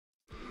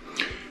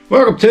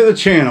Welcome to the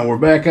channel. We're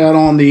back out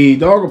on the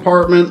dog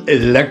apartment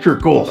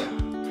electrical.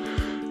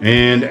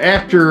 And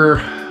after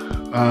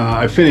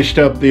I finished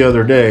up the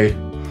other day,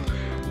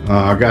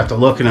 I got to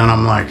looking and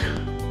I'm like,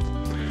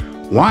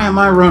 why am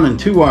I running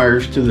 2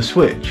 wires to the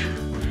switch?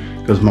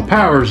 Because my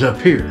power's up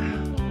here.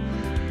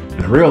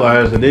 And I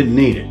realized I didn't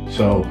need it.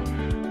 So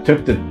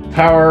took the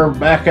power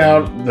back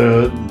out,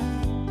 the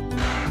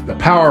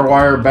power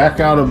wire back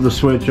out of the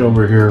switch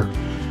over here.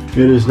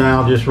 It is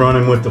now just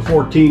running with the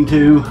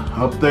 14.2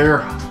 up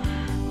there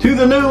to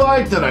the new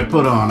light that I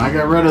put on. I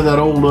got rid of that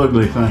old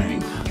ugly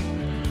thing.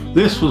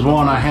 This was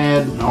one I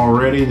had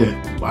already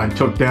that I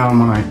took down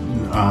when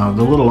I,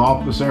 the little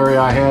office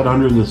area I had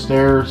under the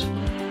stairs.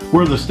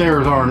 Where the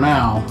stairs are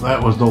now,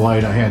 that was the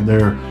light I had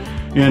there.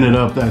 Ended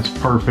up, that's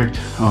perfect.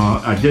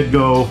 I did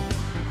go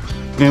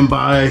and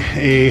buy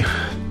a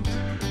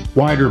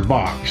wider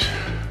box,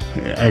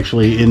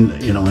 actually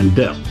in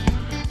depth.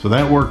 So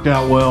that worked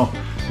out well.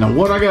 Now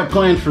what I got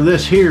planned for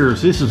this here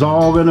is this is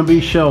all going to be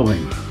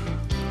shelving.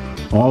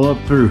 All up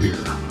through here,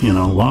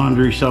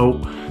 laundry,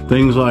 soap,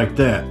 things like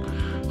that.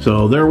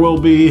 So there will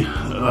be,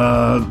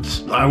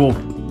 I will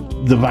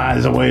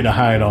devise a way to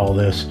hide all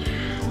this.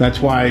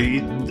 That's why,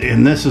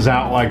 and this is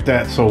out like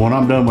that. So when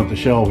I'm done with the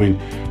shelving,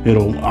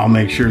 I'll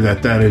make sure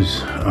that that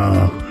is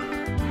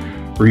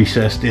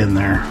recessed in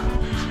there.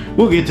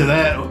 We'll get to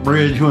that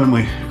bridge when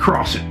we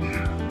cross it.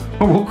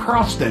 Or we'll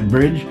cross that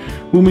bridge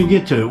when we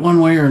get to it, one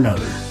way or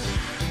another.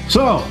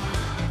 So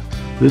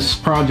this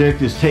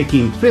project is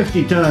taking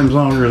 50 times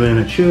longer than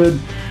it should,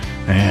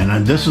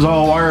 and this is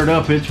all wired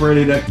up. It's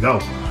ready to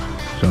go.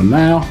 So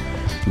now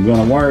I'm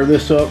going to wire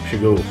this up. Should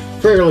go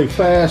fairly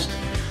fast.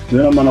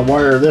 Then I'm going to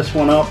wire this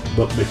one up.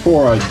 But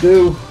before I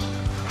do,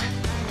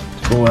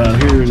 let's go out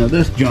here into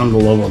this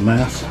jungle of a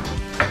mess.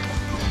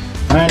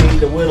 I need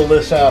to whittle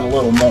this out a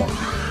little more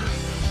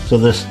so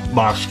this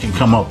box can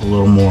come up a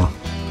little more,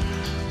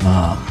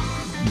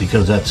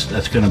 because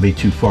that's going to be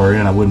too far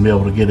in. I wouldn't be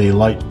able to get a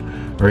light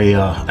or a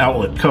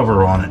outlet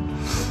cover on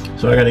it.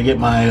 So I got to get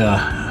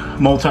my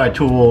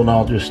multi-tool, and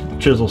I'll just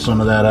chisel some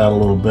of that out a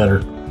little better.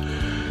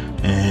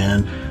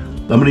 And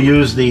I'm going to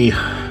use the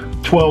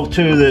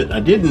 12.2 that I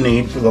didn't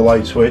need for the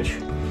light switch,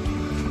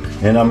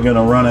 and I'm going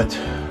to run it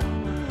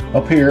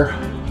up here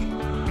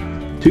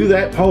to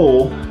that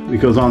pole,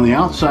 because on the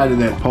outside of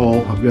that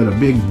pole I've got a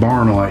big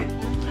barn light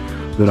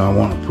that I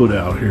want to put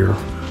out here.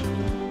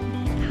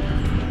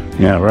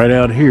 Yeah, right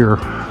out here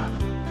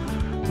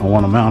I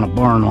want to mount a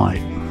barn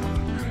light.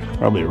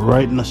 Probably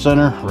right in the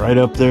center, right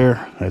up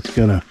there. That's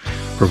gonna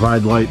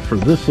provide light for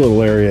this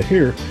little area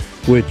here,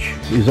 which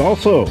is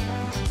also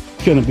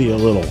gonna be a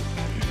little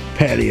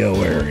patio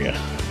area.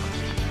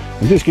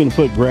 I'm just gonna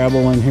put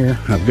gravel in here.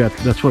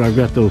 That's what I've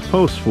got those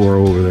posts for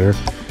over there.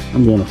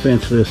 I'm gonna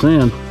fence this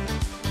in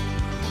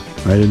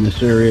right in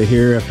this area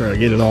here after I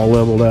get it all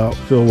leveled out,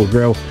 filled with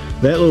gravel.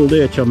 That little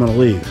ditch I'm gonna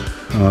leave.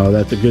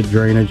 That's a good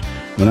drainage.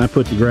 When I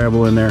put the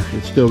gravel in there,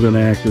 it's still gonna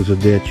act as a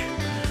ditch.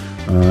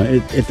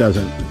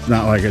 It's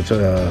not like it's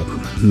a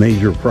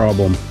major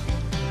problem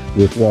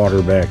with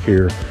water back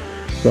here.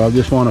 So I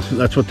just want to,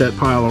 that's what that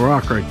pile of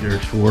rock right there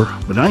is for.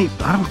 But I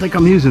don't think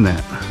I'm using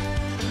that.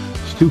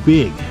 It's too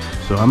big.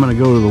 So I'm going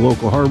to go to the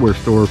local hardware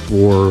store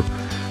for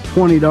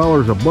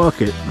 $20 a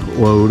bucket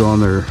load on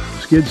their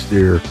skid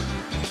steer.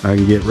 I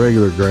can get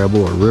regular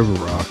gravel or river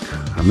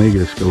rock. I may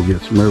just go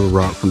get some river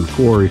rock from the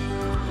quarry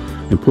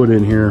and put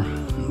in here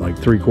like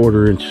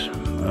 3/4 inch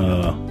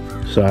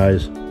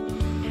size.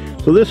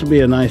 So this will be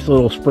a nice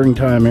little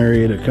springtime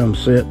area to come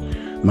sit.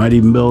 Might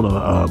even build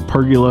a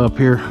pergola up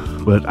here,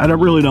 but I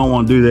really don't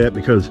want to do that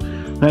because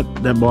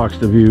that blocks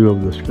the view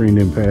of the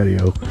screened-in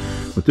patio.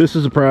 But this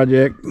is a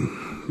project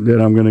that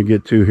I'm going to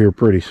get to here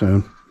pretty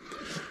soon,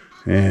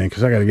 and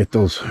because I got to get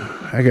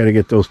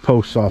those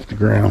posts off the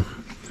ground.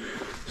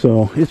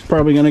 So it's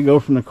probably going to go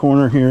from the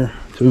corner here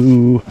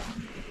to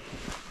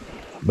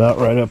about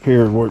right up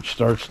here where it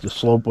starts to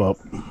slope up.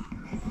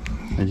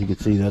 As you can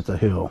see, that's a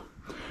hill.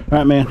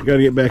 Alright, man, got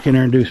to get back in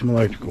there and do some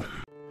electrical.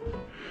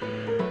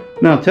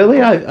 Now,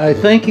 Tilly, I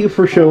thank you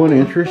for showing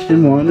interest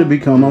in wanting to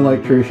become an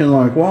electrician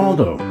like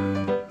Waldo.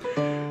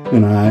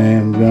 And I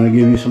am going to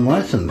give you some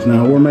lessons.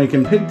 Now, we're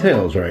making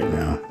pigtails right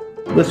now.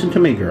 Listen to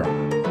me, girl.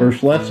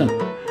 First lesson,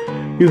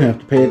 you have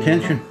to pay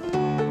attention.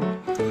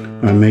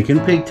 I'm making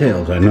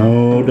pigtails. I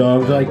know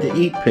dogs like to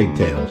eat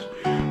pigtails,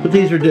 but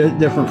these are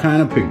different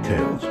kind of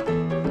pigtails.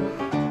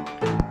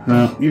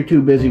 Now, you're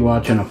too busy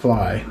watching a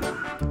fly.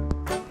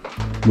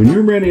 When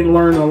you're ready to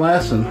learn the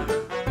lesson,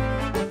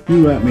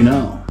 you let me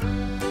know.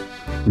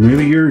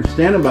 Maybe you're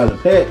standing by the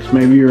picks.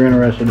 Maybe you're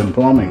interested in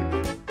plumbing.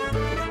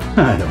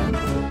 I don't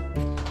know.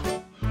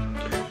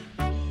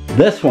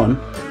 This one,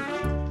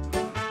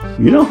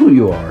 you know who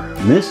you are.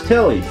 Miss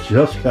Tilly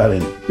just got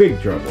in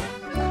big trouble.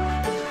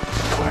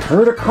 I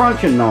heard a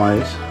crunching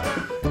noise.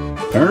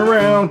 Turn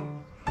around.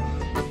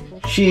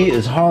 She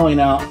is hauling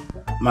out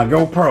my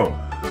GoPro.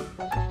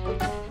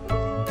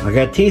 I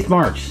got teeth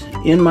marks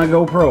in my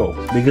GoPro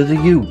because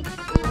of you.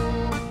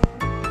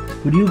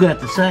 What do you got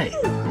to say?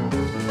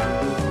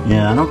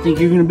 Yeah, I don't think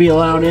you're going to be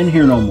allowed in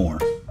here no more.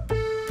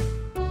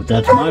 But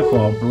that's my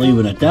fault for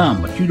leaving it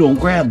down, but you don't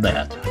grab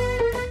that.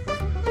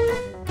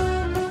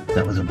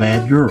 That was a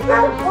bad girl.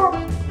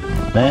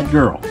 Bad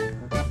girl.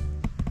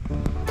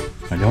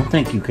 I don't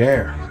think you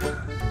care.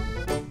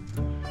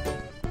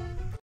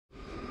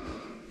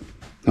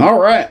 All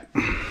right.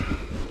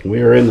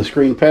 We are in the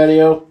screen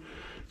patio.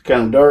 It's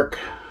kind of dark.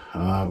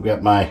 I've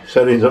got my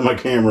settings on my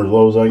camera as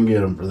low as I can get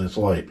them for this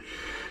light.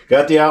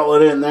 Got the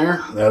outlet in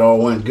there. That all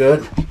went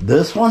good.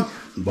 This one,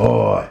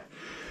 boy,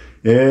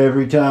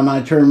 every time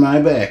I turn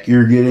my back,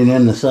 you're getting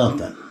into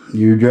something.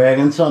 You're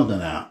dragging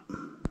something out.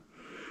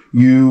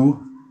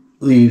 You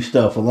leave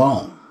stuff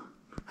alone.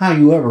 How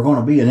you ever going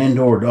to be an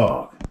indoor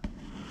dog?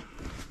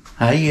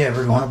 How you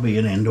ever going to be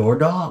an indoor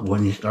dog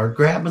when you start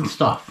grabbing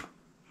stuff?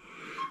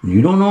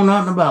 You don't know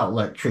nothing about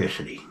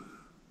electricity.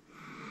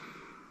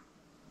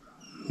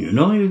 You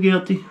know you're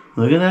guilty.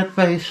 Look at that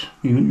face.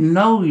 You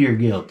know you're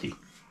guilty.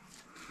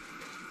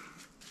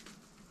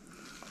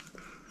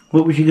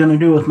 What was you going to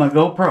do with my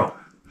GoPro?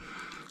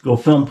 Go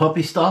film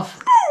puppy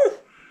stuff?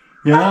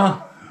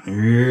 Yeah?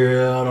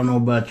 Yeah, I don't know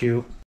about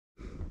you.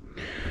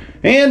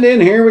 And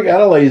in here we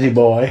got a lazy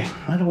boy.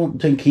 I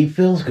don't think he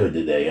feels good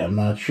today. I'm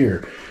not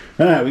sure.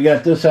 Alright, we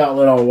got this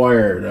outlet all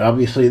wired.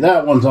 Obviously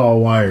that one's all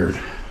wired.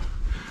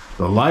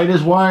 The light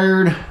is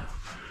wired.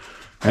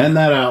 And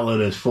that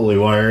outlet is fully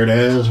wired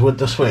as with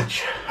the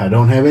switch. I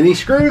don't have any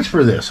screws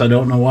for this. I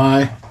don't know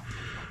why.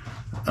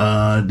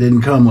 It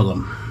didn't come with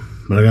them.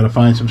 But I got to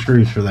find some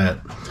screws for that.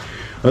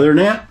 Other than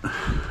that,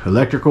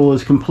 electrical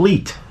is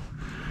complete.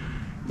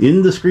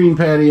 In the screen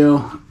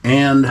patio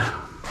and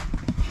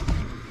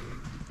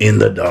in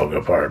the dog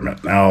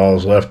apartment. Now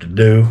all's left to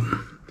do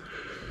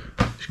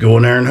is go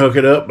in there and hook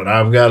it up. But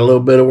I've got a little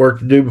bit of work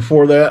to do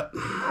before that.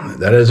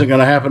 That isn't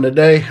going to happen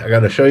today. I got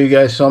to show you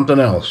guys something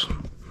else.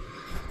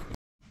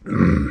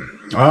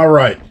 All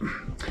right,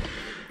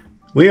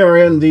 we are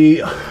in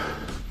the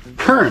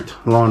current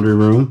laundry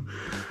room.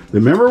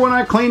 Remember when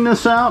I cleaned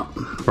this out?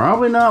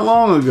 Probably not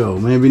long ago,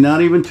 maybe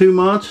not even 2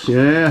 months.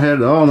 Yeah, I had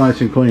it all nice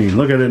and clean.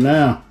 Look at it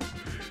now.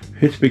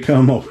 It's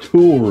become a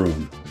tool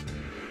room.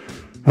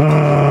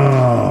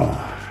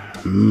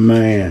 Oh,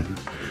 man.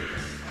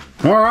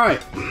 All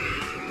right,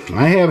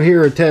 I have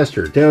here a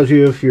tester. It tells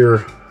you if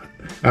your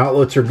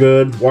outlets are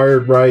good,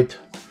 wired right.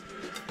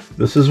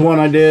 This is one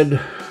I did.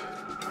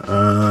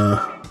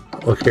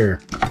 Look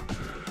here.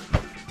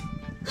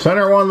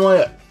 Center one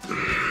lit.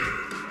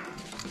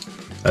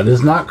 That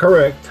is not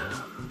correct.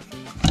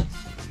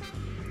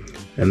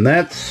 And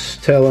that's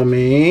telling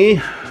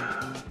me,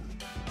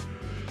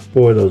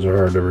 boy, those are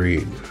hard to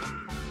read.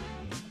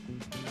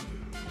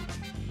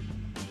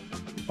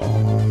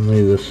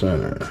 Only the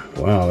center.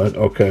 Wow, that,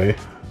 okay.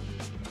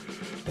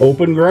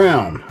 Open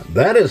ground.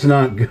 That is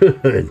not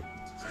good.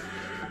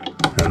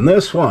 And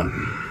this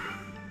one.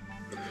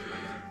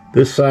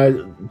 This side,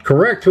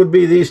 correct would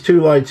be these two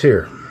lights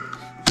here.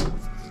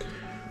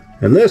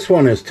 And this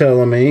one is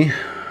telling me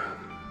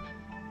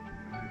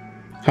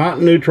hot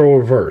and neutral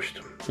reversed.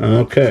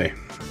 Okay.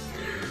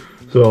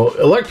 So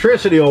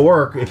electricity will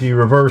work if you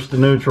reverse the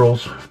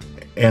neutrals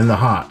and the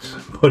hots,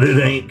 but it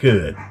ain't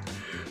good.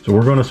 So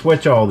we're going to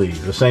switch all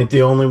these. This ain't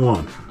the only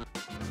one.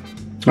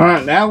 All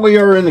right, now we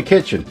are in the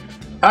kitchen.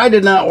 I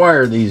did not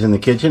wire these in the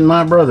kitchen.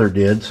 My brother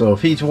did. So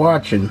if he's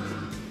watching,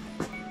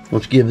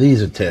 let's give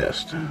these a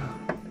test.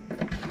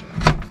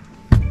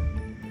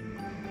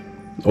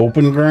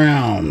 Open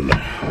ground.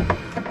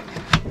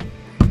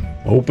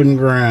 Open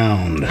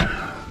ground.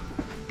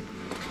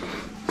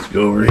 Let's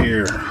go over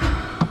here.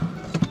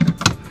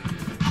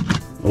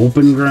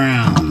 Open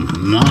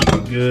ground.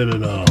 Not good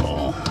at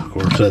all. Of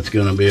course, that's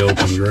going to be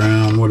open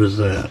ground. What is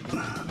that?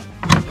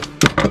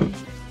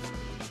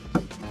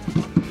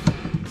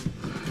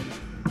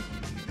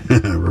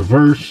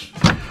 Reverse.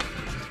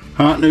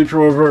 Hot,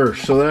 neutral,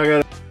 reverse. So I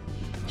got.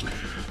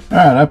 All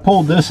right, I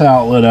pulled this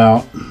outlet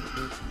out.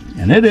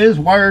 And it is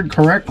wired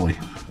correctly.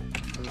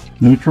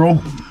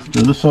 Neutral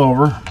to the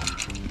silver.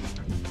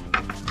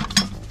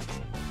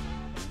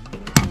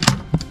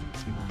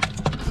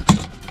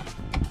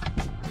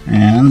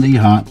 And the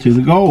hot to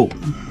the gold.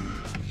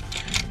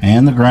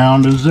 And the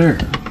ground is there.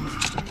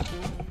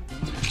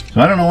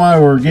 So I don't know why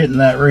we're getting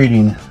that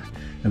reading.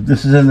 If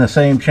this is in the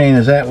same chain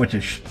as that, which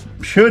it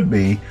should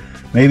be,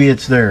 maybe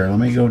it's there. Let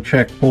me go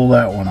check, pull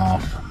that one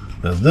off.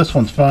 If this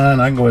one's fine,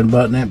 I can go ahead and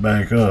button it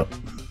back up.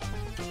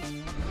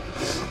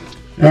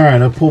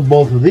 Alright, I pulled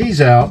both of these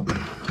out.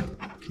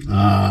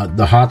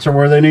 The hots are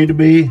where they need to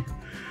be.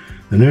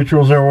 The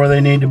neutrals are where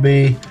they need to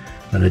be.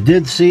 But I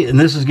did see, and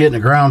this is getting a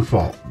ground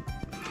fault.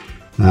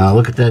 Now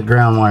look at that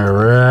ground wire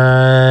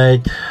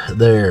right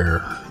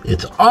there.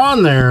 It's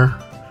on there,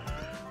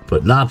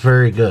 but not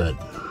very good.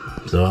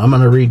 So I'm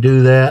going to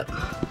redo that.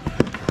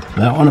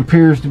 That one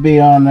appears to be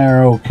on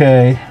there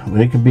okay,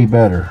 but it could be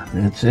better.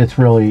 It's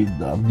really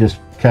just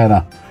kind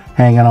of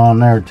hanging on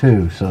there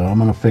too. So I'm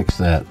going to fix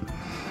that.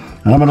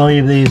 And I'm going to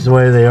leave these the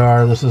way they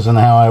are. This isn't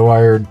how I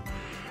wired.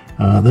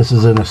 This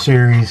is in a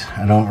series.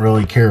 I don't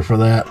really care for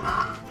that.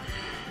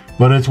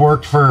 But it's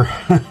worked for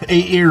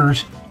 8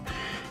 years.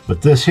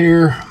 But this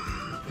here,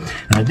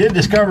 And I did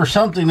discover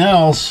something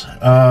else.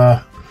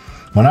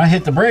 When I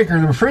hit the breaker,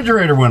 the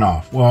refrigerator went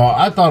off. Well,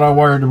 I thought I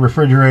wired the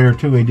refrigerator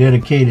to a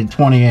dedicated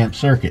 20 amp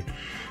circuit.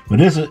 But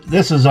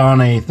this is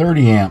on a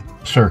 30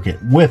 amp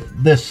circuit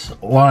with this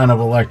line of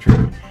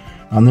electric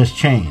on this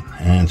chain.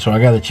 And so I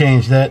got to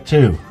change that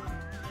too.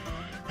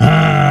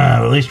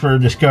 At least we're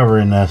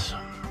discovering this.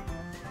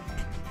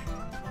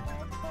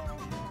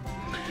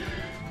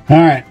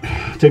 Alright,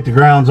 took the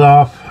grounds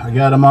off. I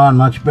got them on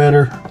much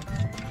better.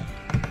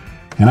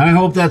 And I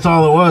hope that's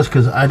all it was,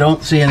 because I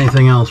don't see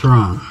anything else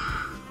wrong.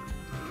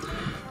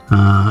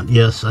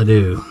 Yes, I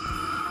do.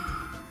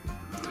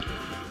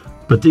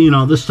 But you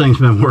know, this thing's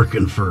been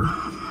working for...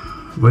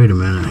 Wait a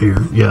minute here.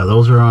 Yeah,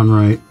 those are on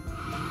right.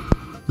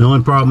 The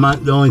only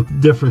problem, the only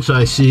difference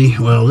I see...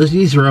 Well,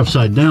 these are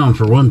upside down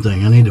for one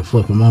thing. I need to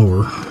flip them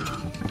over.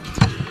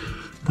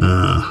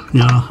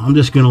 Yeah, I'm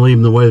just going to leave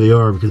them the way they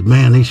are, because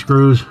man, these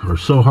screws are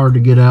so hard to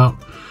get out.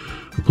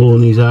 I'm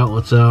pulling these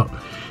outlets out.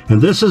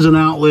 And this is an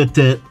outlet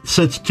that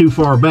sits too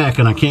far back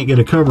and I can't get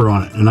a cover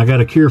on it. And I got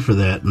a cure for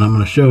that, and I'm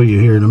going to show you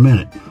here in a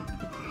minute.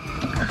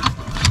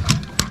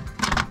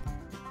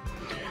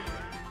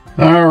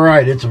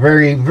 Alright, it's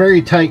very,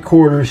 very tight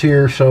quarters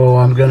here, so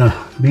I'm going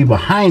to be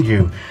behind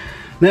you.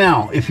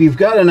 Now, if you've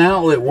got an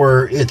outlet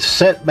where it's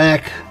set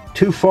back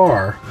too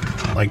far,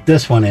 like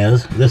this one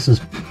is, this is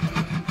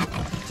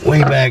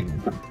way back,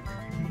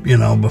 you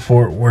know,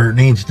 before where it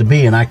needs to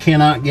be, and I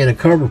cannot get a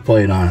cover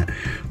plate on it.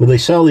 Well, they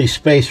sell these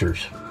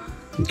spacers.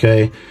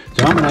 Okay,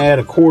 so I'm going to add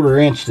a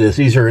 1/4 inch to this.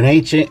 These are an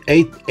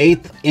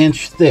eighth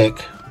inch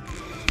thick,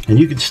 and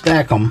you can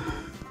stack them.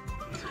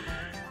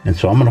 And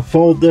so I'm going to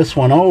fold this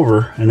one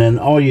over, and then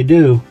all you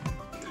do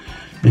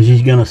is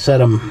you're going to set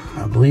them,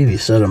 I believe you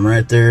set them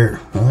right there.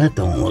 Well, that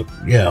don't look,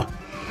 yeah.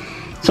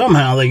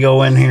 Somehow they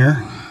go in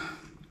here.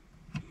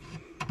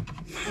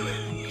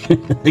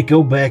 They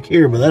go back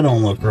here, but that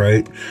don't look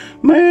right.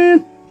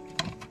 Man.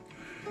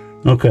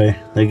 Okay,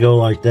 they go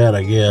like that,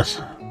 I guess.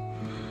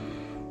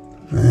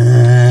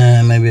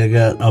 Maybe I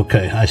got,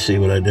 okay, I see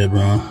what I did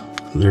wrong.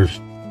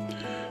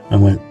 I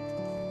went,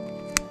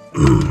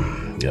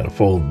 gotta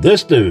fold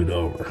this dude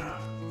over.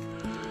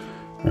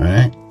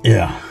 Alright,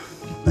 yeah.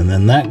 And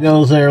then that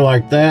goes there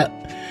like that.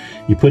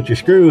 You put your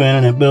screw in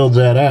and it builds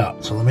that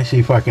out. So let me see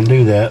if I can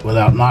do that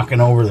without knocking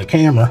over the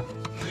camera.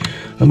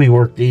 Let me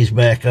work these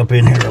back up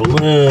in here a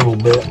little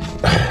bit.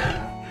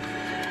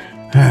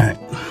 Alright.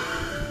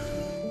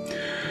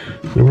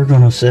 So we're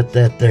gonna set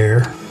that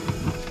there.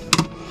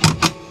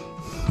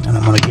 And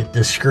I'm going to get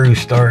this screw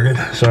started.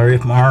 Sorry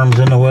if my arm's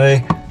in the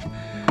way.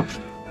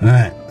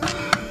 Alright.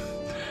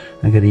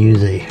 I got to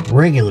use a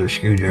regular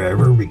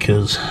screwdriver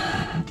because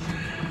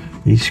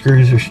these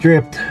screws are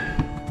stripped. For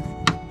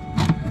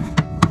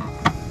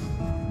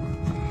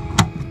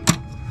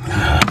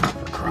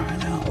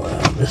crying out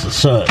loud. This is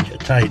such a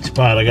tight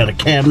spot. I got a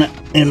cabinet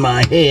in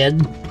my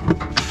head.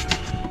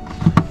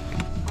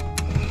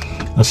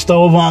 A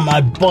stove on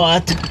my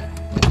butt.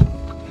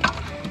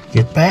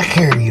 Get back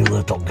here, you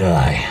little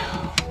guy.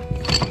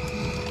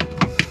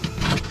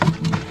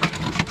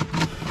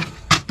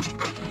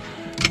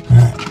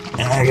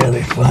 I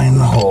gotta find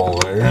the hole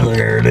there.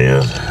 There it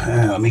is.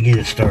 Let me get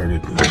it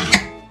started.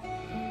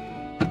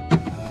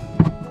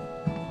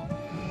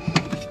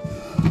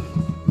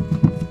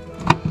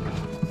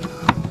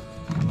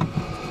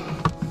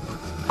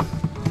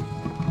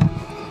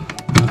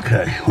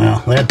 Okay,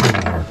 well, that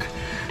didn't work.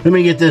 Let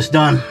me get this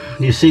done.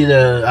 You see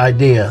the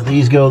idea.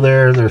 These go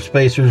there, they're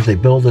spacers, they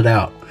build it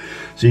out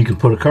so you can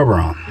put a cover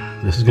on.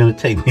 This is going to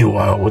take me a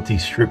while with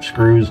these strip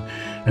screws.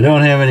 I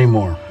don't have any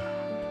more.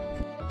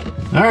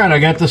 Alright, I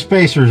got the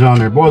spacers on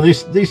there. Boy,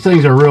 these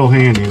things are real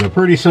handy. They're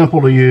pretty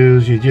simple to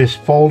use. You just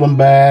fold them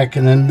back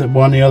and then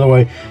one the other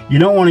way. You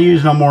don't want to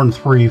use no more than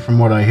 3 from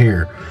what I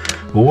hear.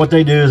 But what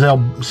they do is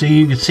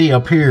you can see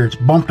up here, it's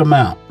bumped them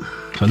out.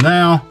 So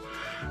now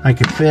I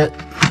can fit,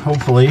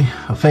 hopefully,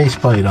 a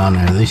faceplate on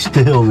there. They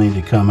still need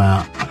to come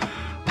out.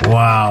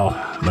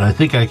 Wow. But I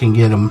think I can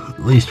get them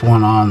at least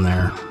one on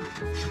there.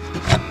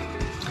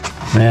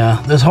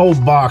 Yeah, this whole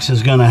box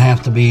is going to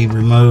have to be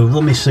removed.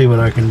 Let me see what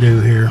I can do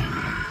here.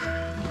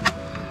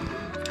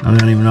 I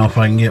don't even know if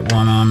I can get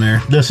one on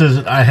there.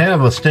 I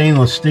have a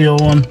stainless steel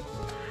one.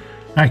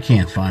 I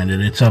can't find it.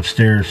 It's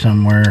upstairs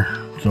somewhere.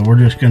 So we're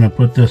just going to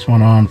put this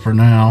one on for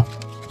now.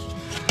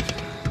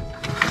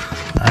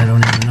 I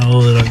don't even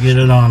know that I'll get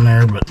it on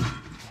there, but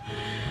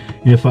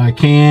if I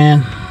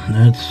can,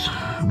 that's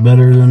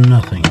better than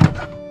nothing.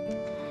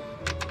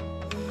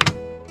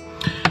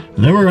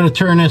 And then we're going to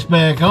turn this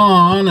back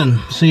on and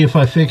see if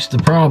I fix the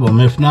problem.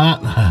 If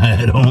not,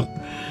 I don't.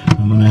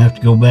 I'm going to have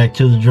to go back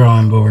to the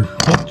drawing board.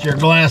 Put your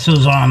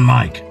glasses on,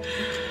 Mike.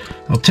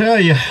 I'll tell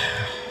you,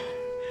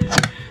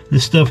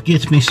 this stuff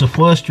gets me so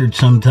flustered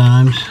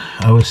sometimes.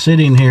 I was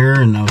sitting here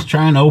and I was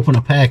trying to open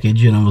a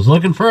package and I was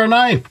looking for a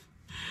knife.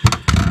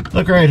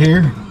 Look right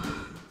here.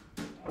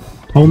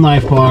 Whole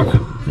knife block.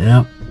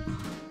 Yep.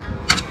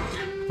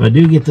 If I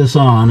do get this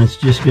on, it's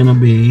just going to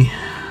be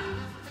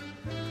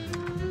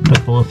a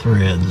couple of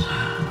threads.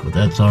 But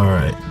that's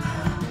alright.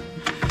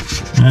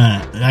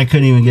 I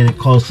couldn't even get it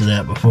close to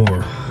that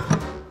before.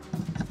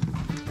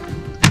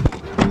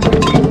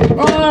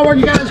 Oh, where'd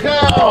you guys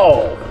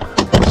go?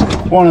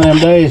 One of them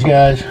days,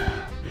 guys.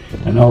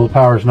 I know the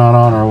power's not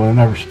on, or I would have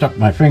never stuck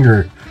my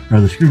finger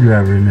or the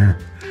screwdriver in there.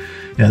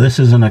 Yeah, this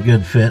isn't a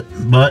good fit,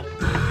 but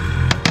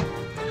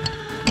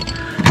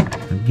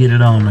get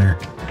it on there.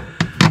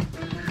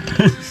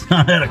 It's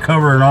not had a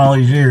cover in all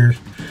these years.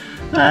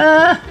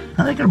 I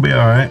think it'll be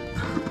all right.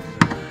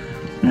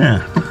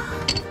 Yeah,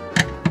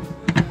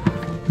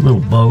 a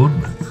little bowed,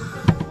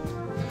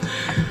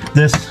 but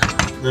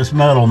this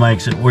metal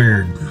makes it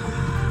weird.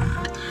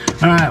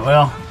 All right,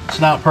 well, it's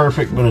not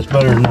perfect, but it's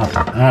better than nothing.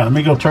 All right, let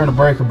me go turn the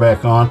breaker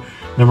back on,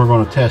 then we're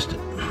going to test it.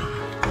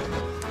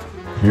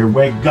 Here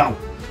we go.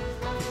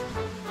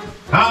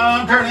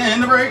 I'm turning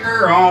the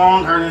breaker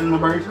on, turning the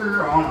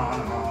breaker on,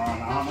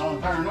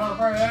 I'm turning the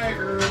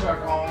breaker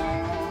back on.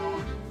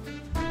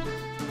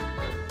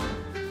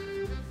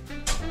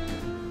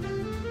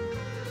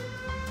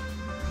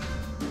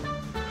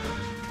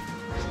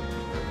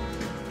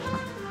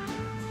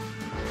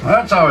 Well,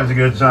 that's always a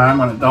good sign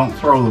when it don't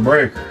throw the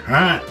breaker. All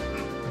right,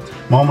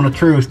 moment of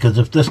truth, because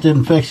if this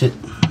didn't fix it,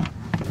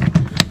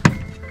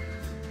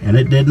 and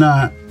it did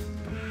not,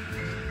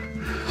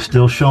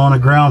 still showing a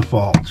ground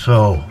fault,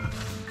 so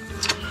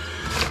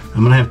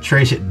I'm gonna have to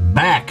trace it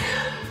back.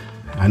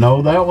 I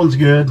know that one's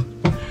good.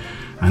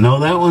 I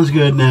know that one's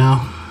good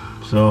now,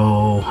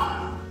 so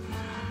I'm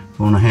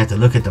gonna have to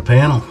look at the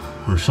panel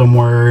or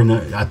somewhere in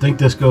the, I think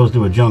this goes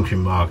to a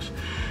junction box,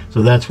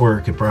 so that's where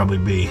it could probably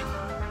be.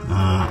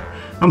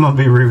 I'm gonna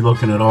be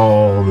re-looking at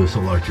all this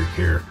electric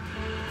here.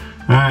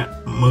 All right,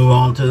 move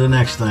on to the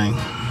next thing.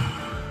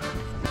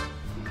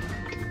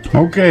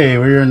 Okay,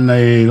 we're in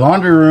the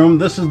laundry room.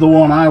 This is the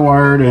one I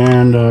wired,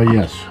 and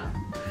yes,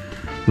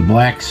 the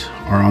blacks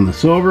are on the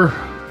silver.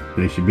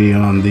 They should be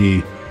on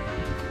the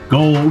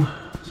gold.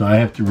 So I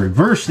have to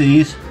reverse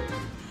these,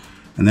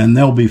 and then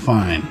they'll be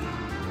fine.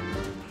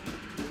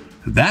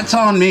 That's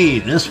on me.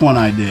 This one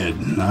I did,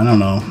 I don't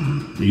know,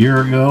 a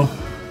year ago,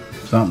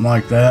 something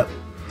like that.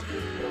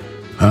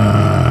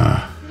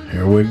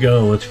 Here we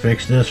go. Let's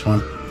fix this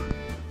one.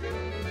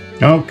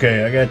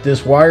 Okay, I got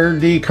this wired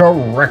the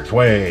correct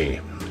way.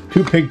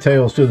 2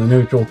 pigtails to the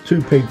neutral,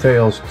 2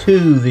 pigtails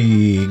to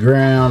the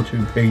ground,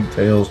 2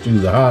 pigtails to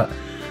the hot.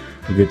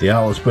 We'll get the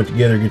outlets put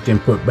together, get them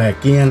put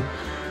back in,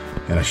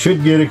 and I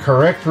should get a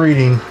correct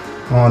reading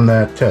on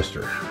that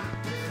tester.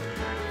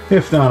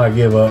 If not, I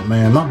give up,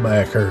 man. My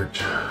back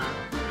hurts.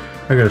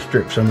 I gotta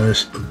strip some of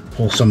this,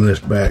 pull some of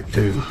this back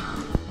too.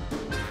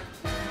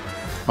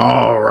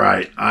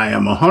 Alright, I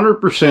am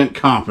 100%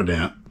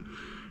 confident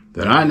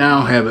that I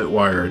now have it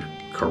wired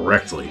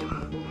correctly.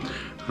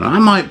 And I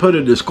might put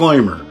a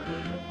disclaimer.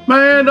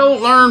 Man,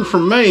 don't learn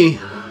from me,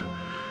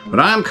 but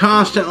I'm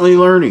constantly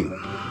learning,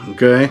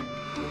 okay?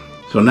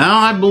 So now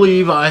I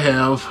believe I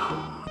have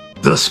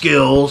the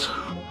skills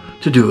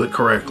to do it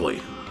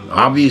correctly.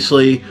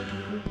 Obviously,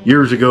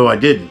 years ago I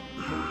didn't.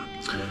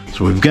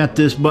 So we've got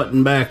this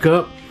button back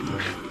up.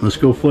 Let's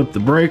go flip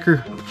the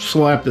breaker,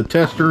 slap the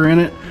tester in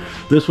it.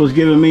 This was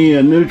giving me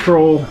a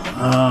neutral,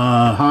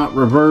 hot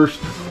reversed.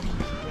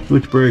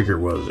 Which breaker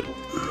was it?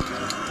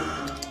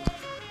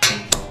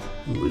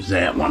 It was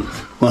that one.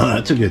 Well,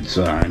 that's a good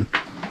sign.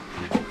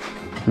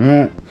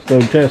 Alright,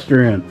 so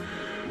tester in.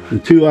 The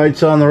 2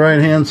 lights on the right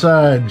hand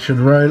side should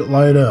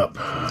light up.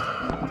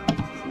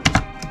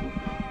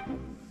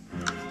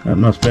 That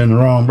must have been the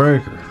wrong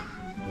breaker.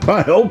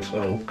 I hope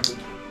so.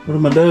 What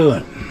am I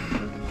doing?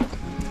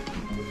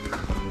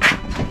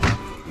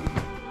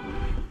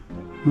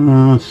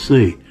 Let's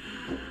see.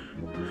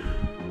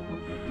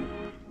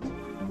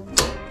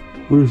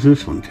 What is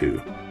this one to?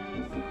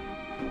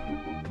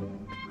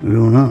 I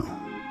don't know.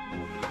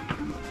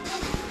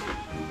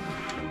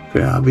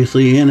 Okay,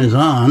 obviously in is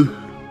on.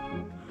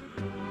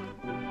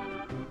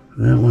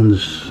 That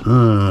one's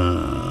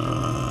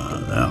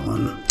that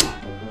one.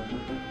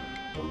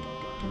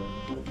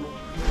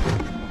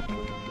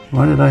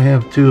 Why did I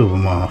have 2 of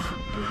them off?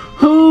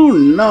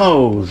 Who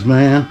knows,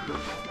 man?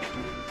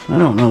 I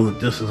don't know that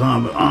this is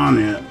on, but on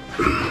it.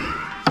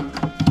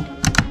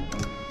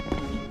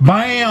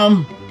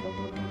 Bam!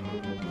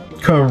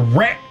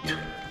 Correct.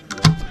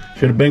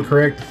 Should have been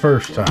correct the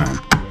first time.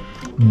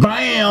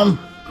 Bam!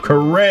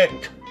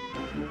 Correct.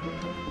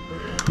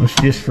 Let's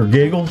just for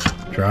giggles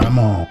try them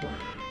all.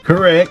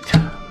 Correct.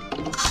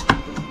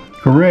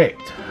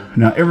 Correct.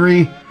 Now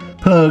every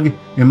pug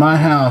in my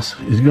house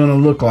is gonna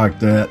look like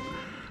that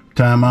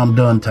time I'm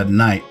done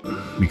tonight,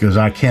 because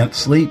I can't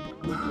sleep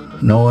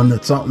knowing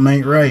that something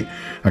ain't right.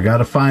 I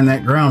gotta find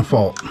that ground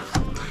fault.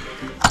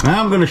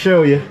 Now I'm gonna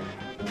show you.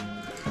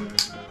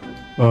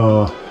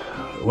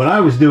 When I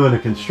was doing the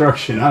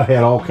construction, I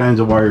had all kinds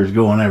of wires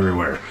going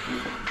everywhere.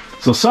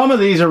 So some of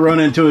these are run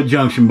into a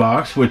junction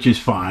box, which is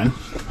fine.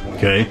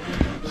 Okay,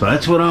 so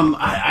that's what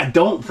I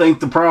don't think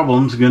the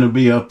problem's gonna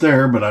be up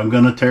there, but I'm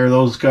gonna tear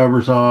those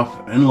covers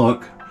off and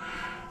look.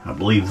 I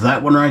believe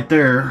that one right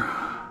there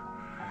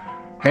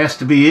has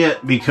to be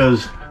it,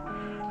 because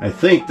I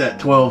think that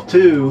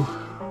 12.2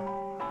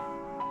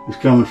 is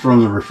coming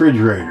from the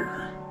refrigerator.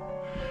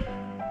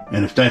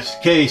 And if that's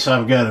the case,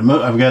 I've got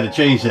to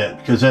change that,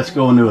 because that's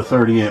going to a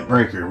 30 amp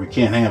breaker. We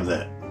can't have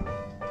that.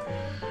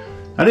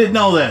 I didn't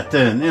know that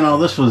then. You know,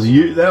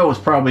 that was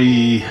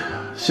probably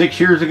 6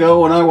 years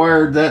ago when I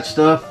wired that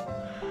stuff.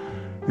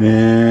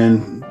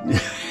 And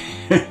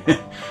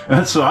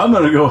so I'm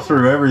going to go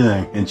through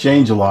everything and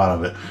change a lot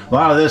of it. A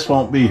lot of this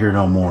won't be here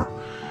no more.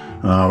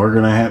 We're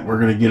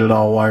gonna get it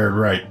all wired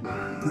right.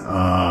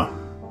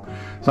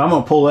 So I'm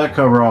gonna pull that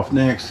cover off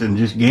next and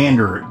just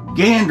gander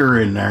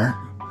in there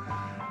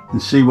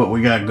and see what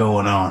we got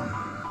going on.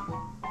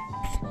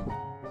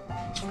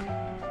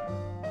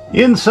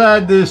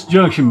 Inside this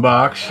junction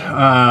box,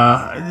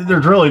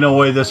 there's really no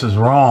way this is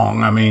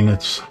wrong. I mean,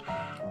 it's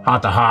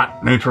hot to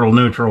hot, neutral to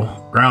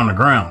neutral, ground to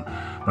ground.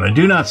 But I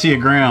do not see a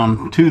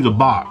ground to the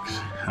box.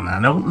 And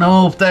I don't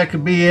know if that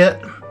could be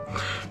it.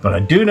 But I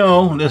do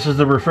know this is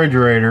the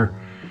refrigerator.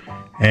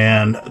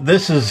 And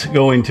this is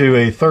going to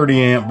a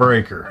 30 amp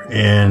breaker.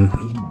 And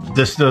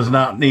this does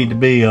not need to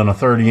be on a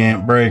 30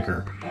 amp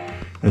breaker.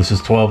 This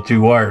is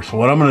 12-2 wire. So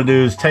what I'm going to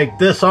do is take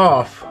this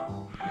off.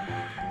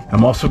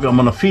 I'm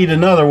going to feed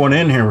another one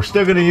in here. We're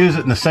still going to use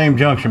it in the same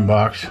junction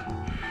box,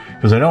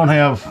 because I don't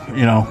have,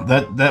 you know,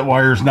 that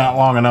wire's not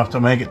long enough to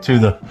make it to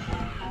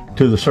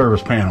the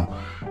service panel.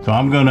 So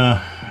I'm going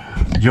to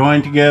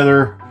join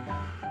together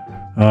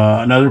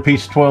another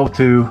piece of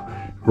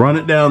 12-2, run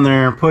it down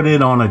there, put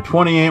it on a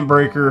 20 amp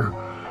breaker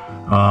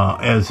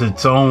as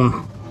its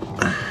own.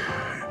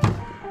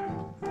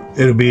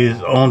 It'll be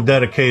its own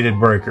dedicated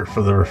breaker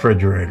for the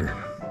refrigerator.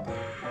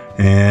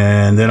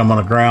 And then I'm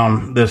going to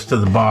ground this to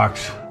the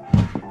box,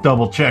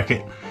 double check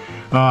it.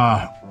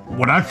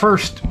 When I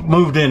first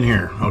moved in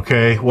here,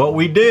 okay, what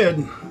we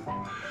did,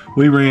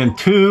 we ran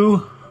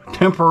 2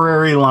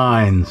 temporary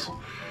lines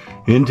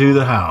into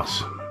the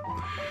house.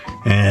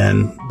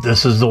 And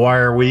this is the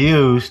wire we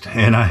used,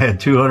 and I had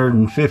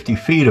 250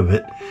 feet of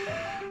it.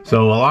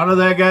 So a lot of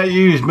that got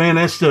used. Man,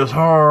 that's just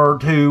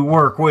hard to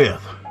work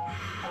with.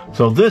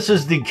 So this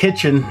is the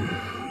kitchen,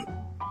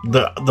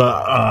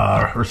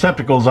 the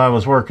receptacles I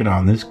was working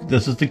on.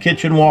 This is the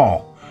kitchen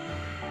wall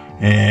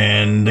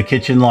and the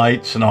kitchen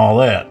lights and all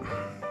that.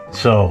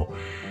 So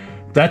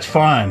that's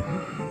fine.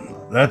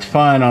 That's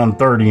fine on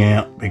 30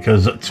 amp,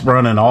 because it's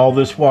running all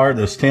this wire,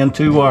 this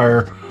 10-2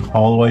 wire,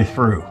 all the way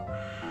through.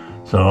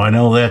 So I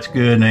know that's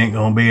good and ain't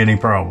gonna be any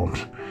problems.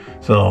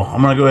 So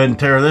I'm gonna go ahead and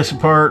tear this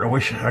apart. I'm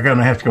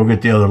gonna have to go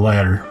get the other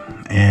ladder,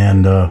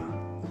 and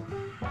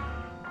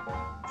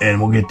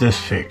we'll get this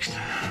fixed.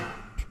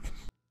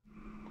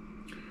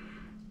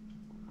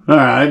 All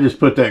right, I just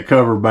put that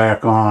cover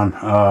back on.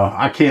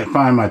 I can't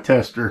find my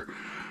tester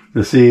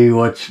to see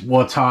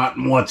what's hot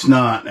and what's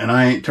not, and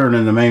I ain't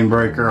turning the main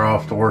breaker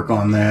off to work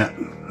on that.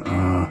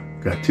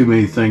 Got too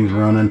many things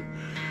running.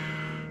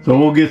 So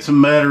we'll get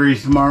some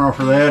batteries tomorrow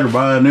for that, or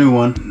buy a new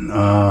one.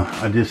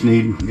 I just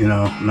need, you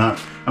know,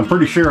 I'm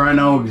pretty sure I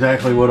know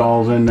exactly what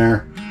all's in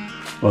there,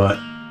 but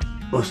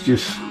let's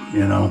just,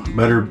 you know,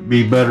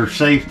 better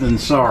safe than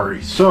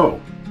sorry.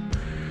 So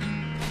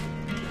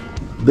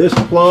this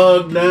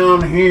plug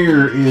down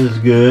here is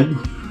good.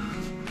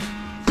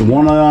 The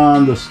one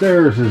on the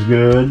stairs is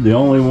good. The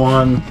only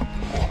one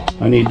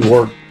I need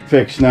to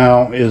fix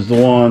now is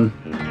the one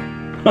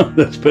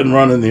that's been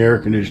running the air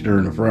conditioner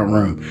in the front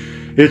room.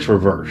 It's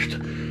reversed.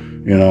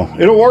 You know,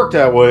 it'll work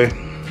that way,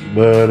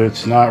 but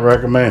it's not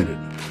recommended.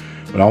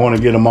 But I want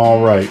to get them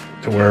all right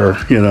to where,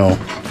 you know,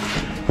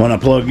 when I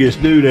plug this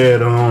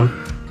doodad on,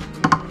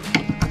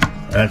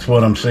 that's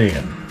what I'm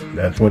seeing.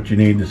 That's what you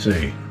need to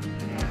see.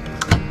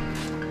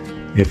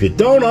 If you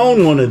don't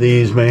own one of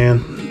these,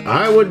 man,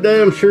 I would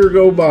damn sure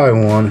go buy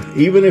one.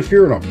 Even if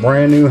you're in a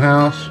brand new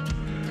house,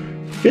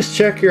 just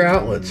check your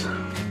outlets,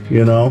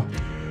 you know,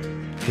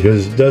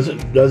 because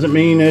it doesn't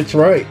mean it's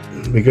right.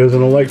 Because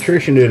an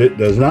electrician did it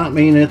does not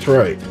mean it's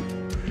right.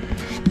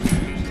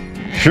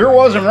 Sure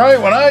wasn't right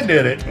when I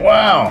did it.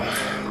 Wow.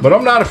 But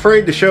I'm not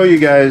afraid to show you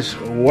guys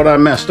what I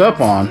messed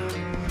up on.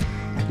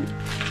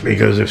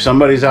 Because if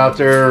somebody's out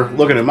there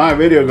looking at my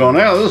video going,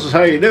 "Oh, this is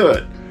how you do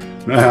it."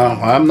 No,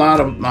 I'm not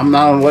an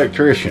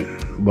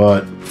electrician.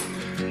 But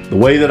the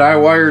way that I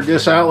wired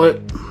this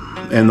outlet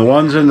and the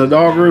ones in the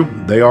dog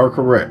room, they are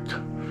correct.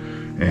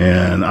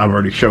 And I've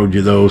already showed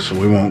you those, so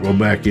we won't go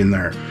back in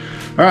there.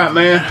 All right,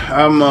 man,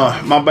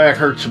 my back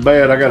hurts so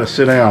bad I gotta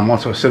sit down.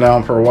 Once I sit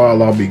down for a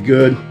while, I'll be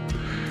good.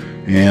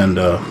 And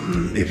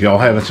if y'all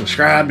haven't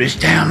subscribed,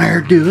 just down there,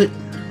 do it.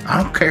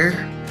 I don't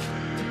care.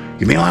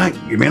 Give me a like,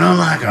 give me an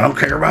unlike. I don't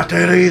care about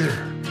that either.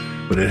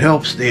 But it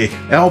helps the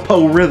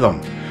alpo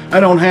rhythm. I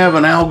don't have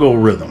an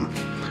algorithm.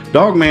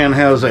 Dogman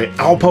has a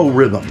alpo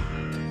rhythm,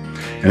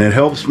 and it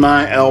helps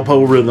my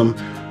alpo rhythm,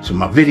 so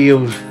my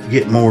videos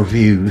get more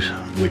views,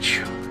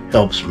 which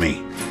helps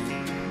me.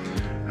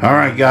 All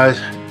right, guys.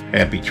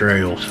 Happy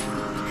trails.